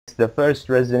the first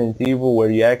Resident Evil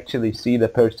where you actually see the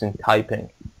person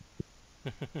typing.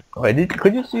 Wait,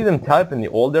 could you see them type in the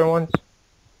older ones?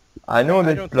 I know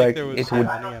that I don't like think there was it would.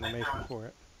 any animation for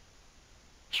it.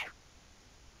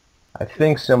 I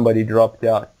think somebody dropped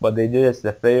out, but they did us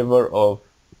the favor of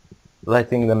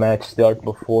letting the match start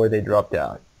before they dropped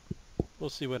out. We'll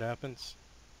see what happens.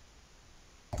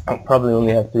 I'll probably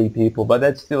only have 3 people, but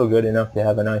that's still good enough to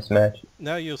have a nice match.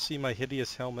 Now you'll see my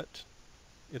hideous helmet.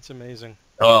 It's amazing.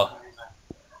 Oh,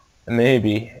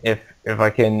 maybe if I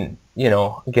can, you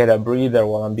know, get a breather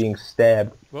while I'm being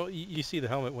stabbed. Well, you see the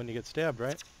helmet when you get stabbed,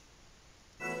 right?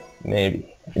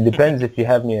 Maybe. It depends if you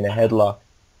have me in a headlock.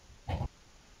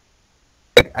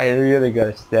 I really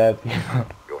gotta stab people.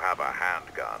 You have a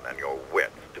handgun and your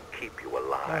wits to keep you Oh,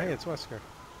 alive. hey, it's Wesker.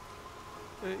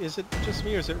 Is it just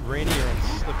me or is it rainier and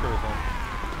slicker then?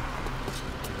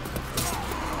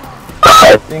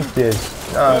 I think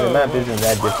there's... No, the map isn't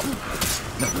that different.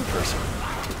 Nothing personal.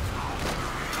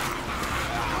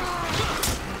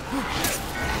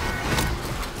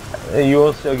 You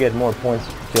also get more points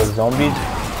to kill zombies.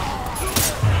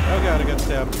 Oh god, I got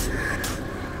stabbed.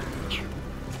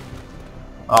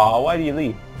 Oh, why do you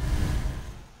leave?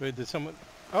 Wait, did someone...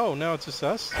 Oh, now it's just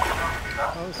us?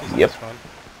 Oh, this is Yep. less fun.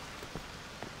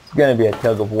 It's gonna be a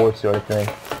tug of war sort of thing.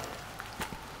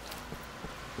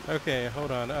 Okay,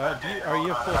 hold on. Are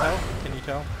you at full health? Can you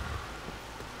tell?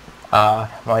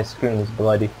 My screen is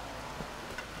bloody.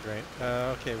 Great.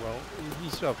 Okay, well, you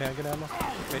still have handgun ammo?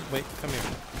 Wait, come here.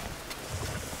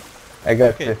 I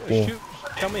got Okay, 15. shoot.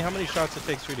 Tell me how many shots it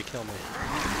takes for you to kill me.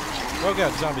 Oh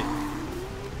god, zombie.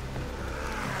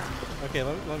 Okay,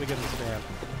 let me get in the stand.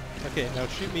 Okay, now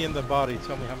shoot me in the body.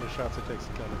 Tell me how many shots it takes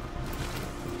to kill me.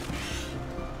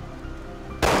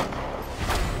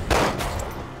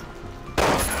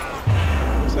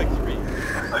 Looks like 3.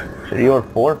 3 or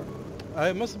 4?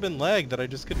 It must have been lag that I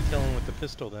just couldn't kill him with the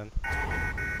pistol then.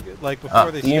 Like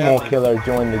before they Emo stabbed me. Killer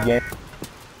joined the game.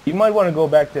 You might want to go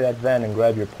back to that van and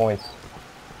grab your points.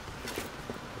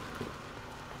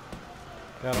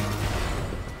 Got him.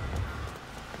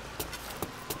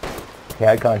 Okay,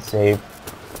 I can't save.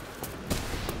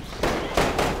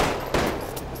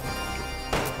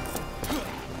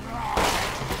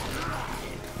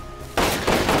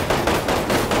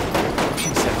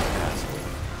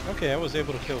 Okay, I was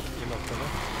able to kill Emo Killer.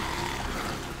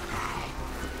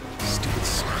 Stupid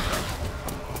scumbag.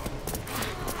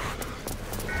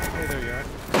 Hey, there you are.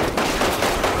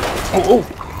 Oh!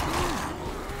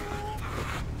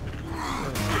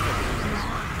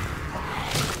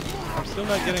 I'm still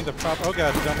not getting the prop. Oh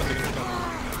god, zombies are gonna kill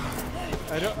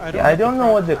me. I don't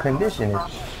know what the condition is.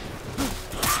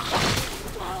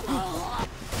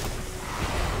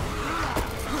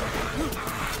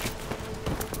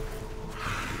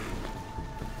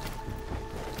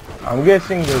 I'm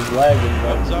guessing there's lag in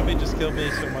Oh, that. zombie just killed me,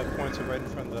 so my points are right in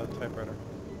front of the typewriter.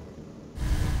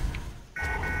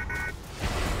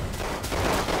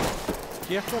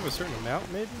 Do you have to have a certain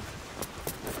amount, maybe?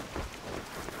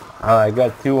 I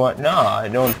got 2 on. No, I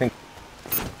don't think.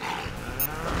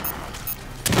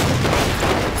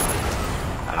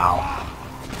 Ow.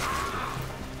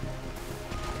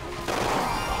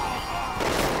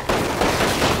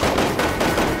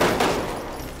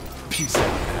 Piece of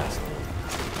asshole.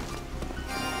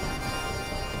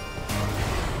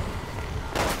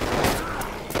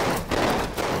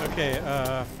 Okay,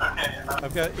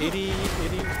 I've got 80,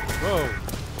 whoa!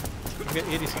 I've got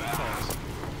 80 something points.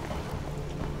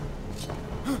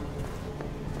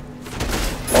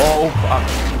 Oh, fuck.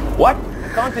 What?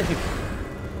 Can't you?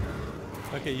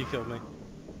 Okay, you killed me.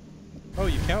 Oh,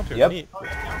 you countered. Yep. Neat.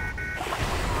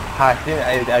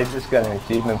 I just got an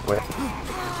achievement for it.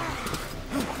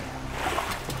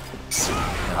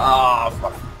 Ah,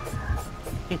 fuck.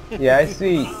 Yeah, I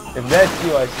see. If that's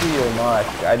you, I see your mark.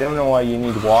 I don't know why you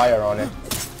need wire on it.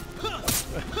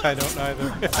 I don't either.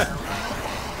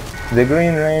 The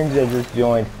Green Ranger just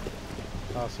joined.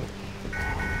 Awesome.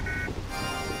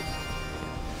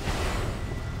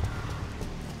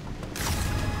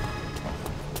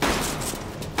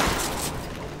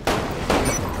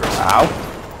 Ow.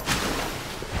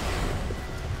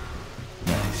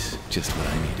 Nice. Just what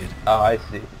I needed. Oh, I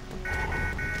see.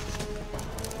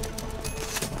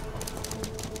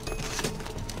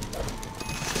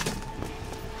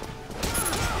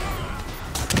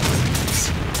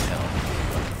 Hell.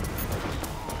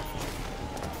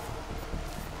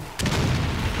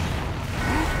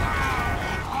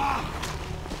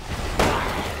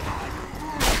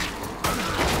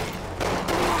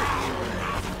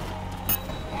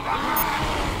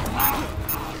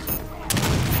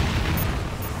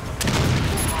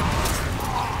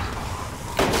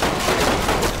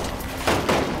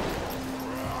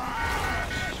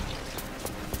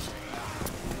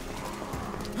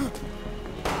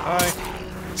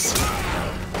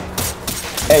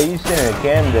 you sitting in a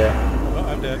can there. Well,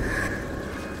 I'm dead.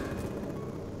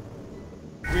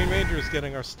 Green Ranger is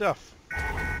getting our stuff.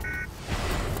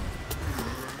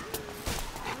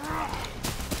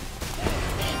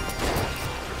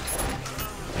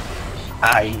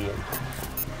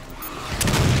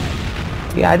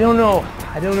 Yeah, I don't know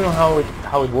how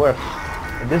it works.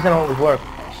 It doesn't always work.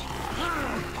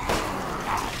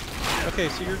 Okay,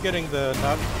 so you're getting the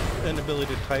not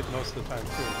inability to type most of the time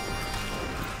too.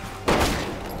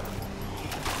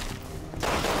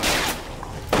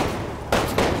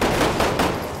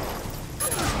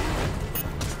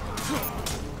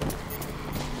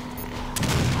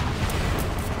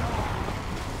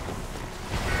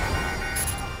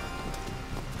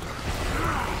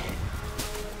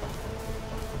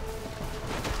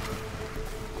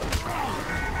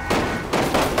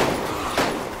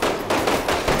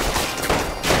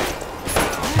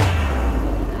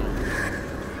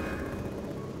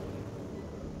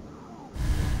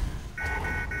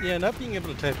 Yeah, not being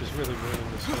able to type is really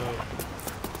ruining this flow.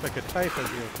 If I could type, I'd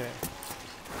be okay.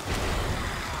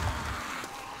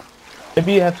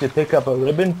 Maybe you have to pick up a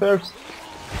ribbon first.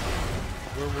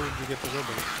 Where would you get the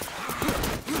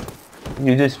ribbon?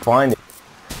 You just find it.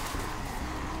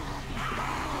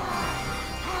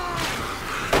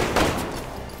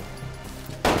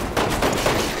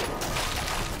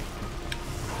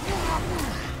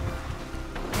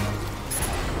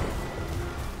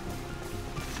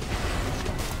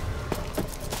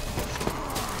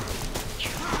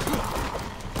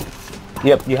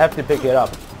 Yep, you have to pick it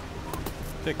up.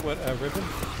 Pick what, a ribbon?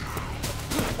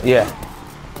 Yeah,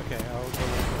 Okay, I'll go look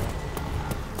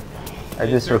for I it.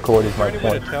 just recorded my Is there any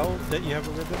way point. to tell that you have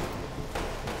a ribbon?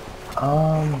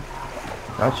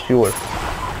 Not sure.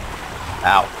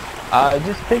 Ow.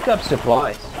 Just pick up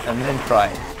supplies and then try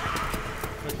it.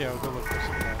 Okay, I'll go look for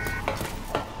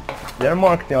supplies. They're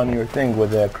marked on your thing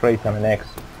with a crate on an X.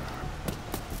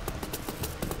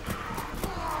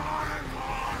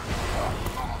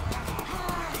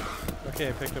 Okay,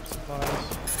 I picked up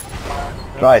supplies.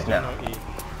 Try it still now. No E.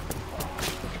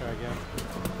 Try again.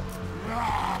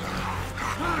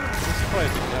 The supplies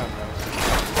are down, though.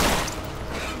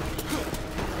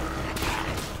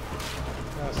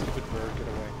 Ah, stupid bird, get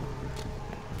away.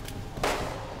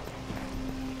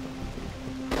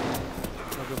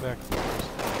 I'll go back to the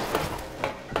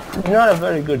first. It's not a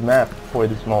very good map for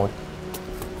this mode.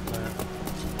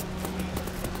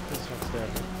 This one's dead.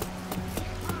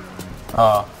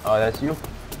 Oh, that's you?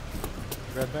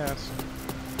 Red mask.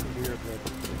 Weird red.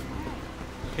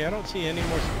 Okay, I don't see any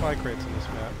more supply crates in this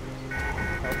map.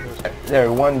 Oh, there's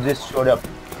There, one just showed up.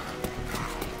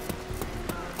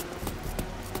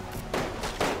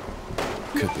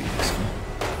 Could be useful.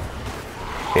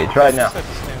 Okay, try it I now. just have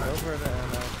to stand over it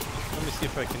and let me see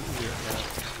if I can E it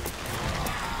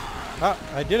now. Ah,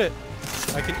 I did it!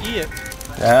 I can E it!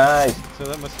 Nice. So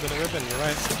that must have been a ribbon, you're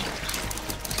right.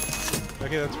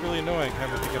 Okay, that's really annoying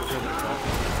having to get a ribbon, but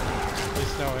at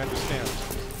least now I understand.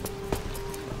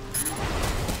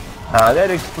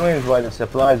 That explains why the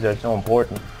supplies are so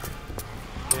important.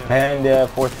 Yeah. And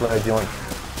fourth player joined.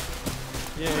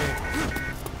 Yay!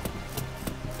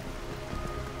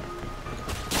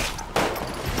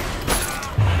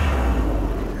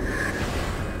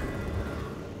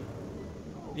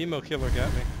 Emo killer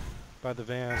got me by the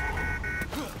van.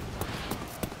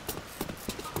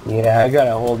 Yeah, I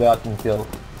gotta hold out until...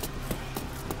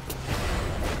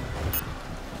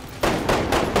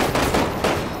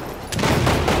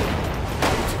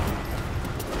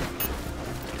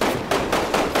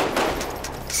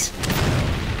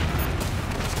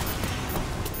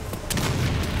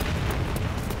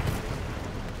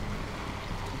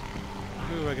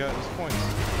 Ooh, I got his points.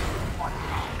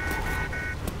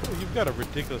 Oh, you've got a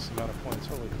ridiculous amount of points,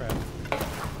 holy crap.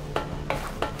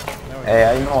 Now Hey,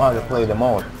 I know how to play the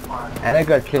mode. And I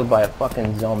got killed by a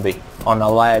fucking zombie on a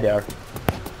ladder.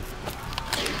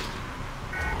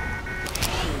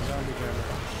 Zombie jammer.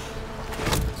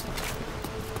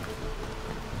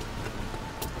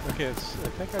 Okay, I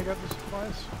think I got the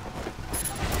supplies.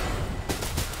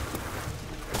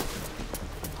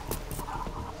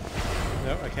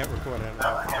 No, I can't record it. Oh,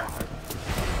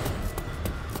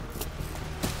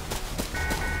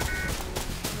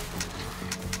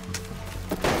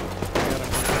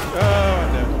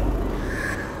 I'm dead.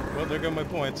 Well, there go my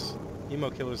points. Emo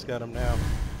killer's got them now.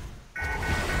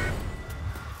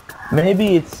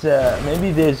 Maybe it's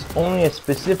maybe there's only a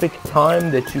specific time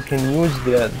that you can use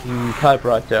the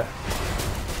typewriter.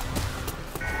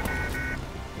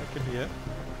 That could be it.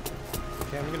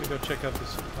 Okay, I'm gonna go check out the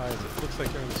supplies. It looks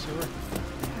like they're in the sewer.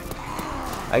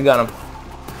 I got him.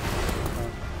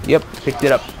 Yep, picked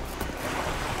it up.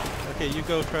 Okay, you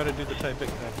go try to do the typing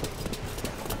thing.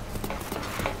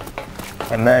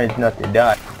 I managed not to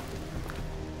die.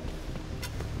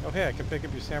 Oh hey, I can pick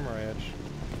up your samurai edge.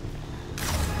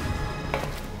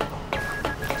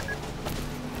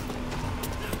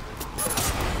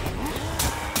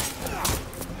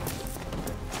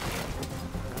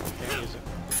 Can't use it.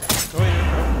 Oh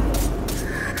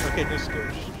yeah. Oh. Okay,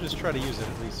 just try to use it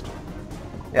at least.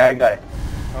 Yeah, I got it.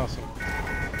 Awesome.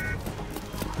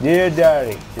 Dear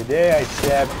Diary, today I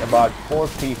stabbed about 4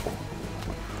 people.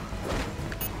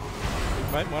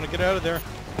 You might want to get out of there.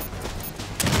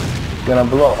 It's gonna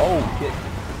blow. Oh shit.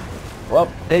 Well,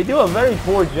 they do a very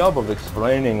poor job of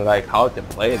explaining like how to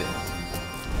play this.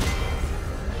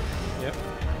 Yep.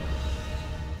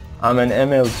 I'm an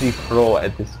MLG pro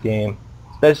at this game,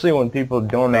 especially when people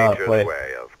don't know how to Nature's play.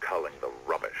 way of culling the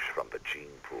rubbish from the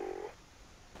gene pool.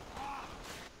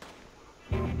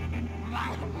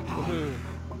 Woohoo.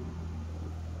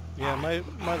 Yeah, my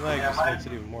lag just makes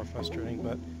it even more frustrating,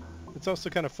 but it's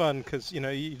also kind of fun because, you know,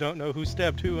 you don't know who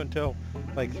stabbed who until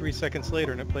like 3 seconds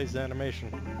later and it plays the animation.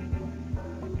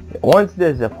 Once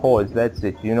there's a pause, that's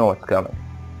it. You know what's coming.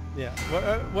 Yeah,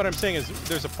 what I'm saying is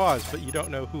there's a pause, but you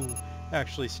don't know who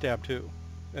actually stabbed who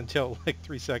until like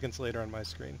 3 seconds later on my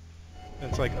screen. And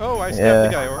it's like, oh, I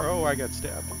stabbed the guy, or oh, I got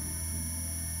stabbed.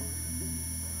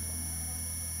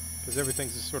 Because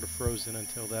everything's just sort of frozen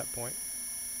until that point.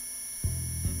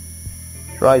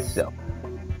 Trisel.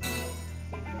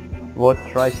 What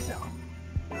Trisel?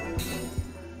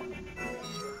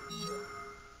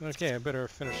 Okay, I better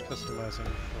finish customizing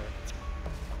before.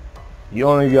 You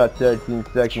only got 13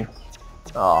 seconds.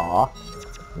 Aww.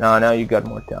 No, now you got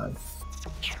more time.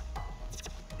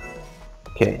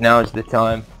 Okay, now is the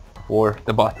time for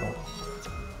the bottom.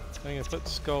 I'm gonna put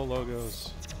skull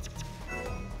logos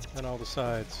on all the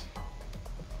sides.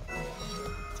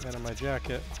 And on my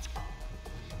jacket.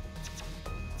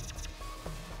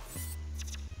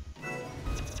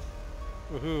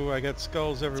 Woohoo, I got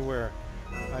skulls everywhere.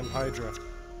 I'm Hydra.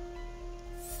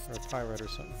 Or a pirate or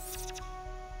something.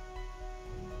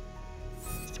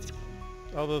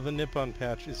 Although the Nippon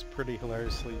patch is pretty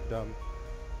hilariously dumb.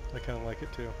 I kind of like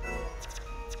it too.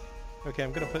 Okay,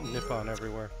 I'm gonna put Nippon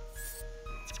everywhere.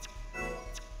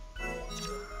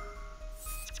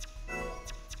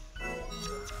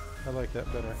 I like that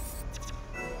better.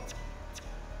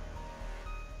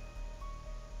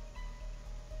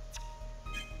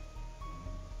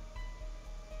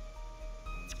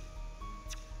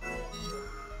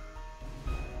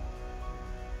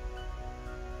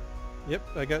 Yep,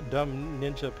 I got dumb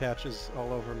ninja patches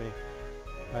all over me.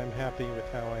 I'm happy with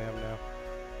how I am now.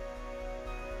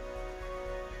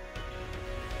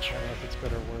 I don't know if it's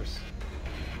better or worse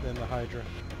than the Hydra.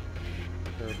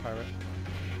 Or pirate.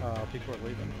 People are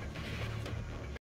leaving.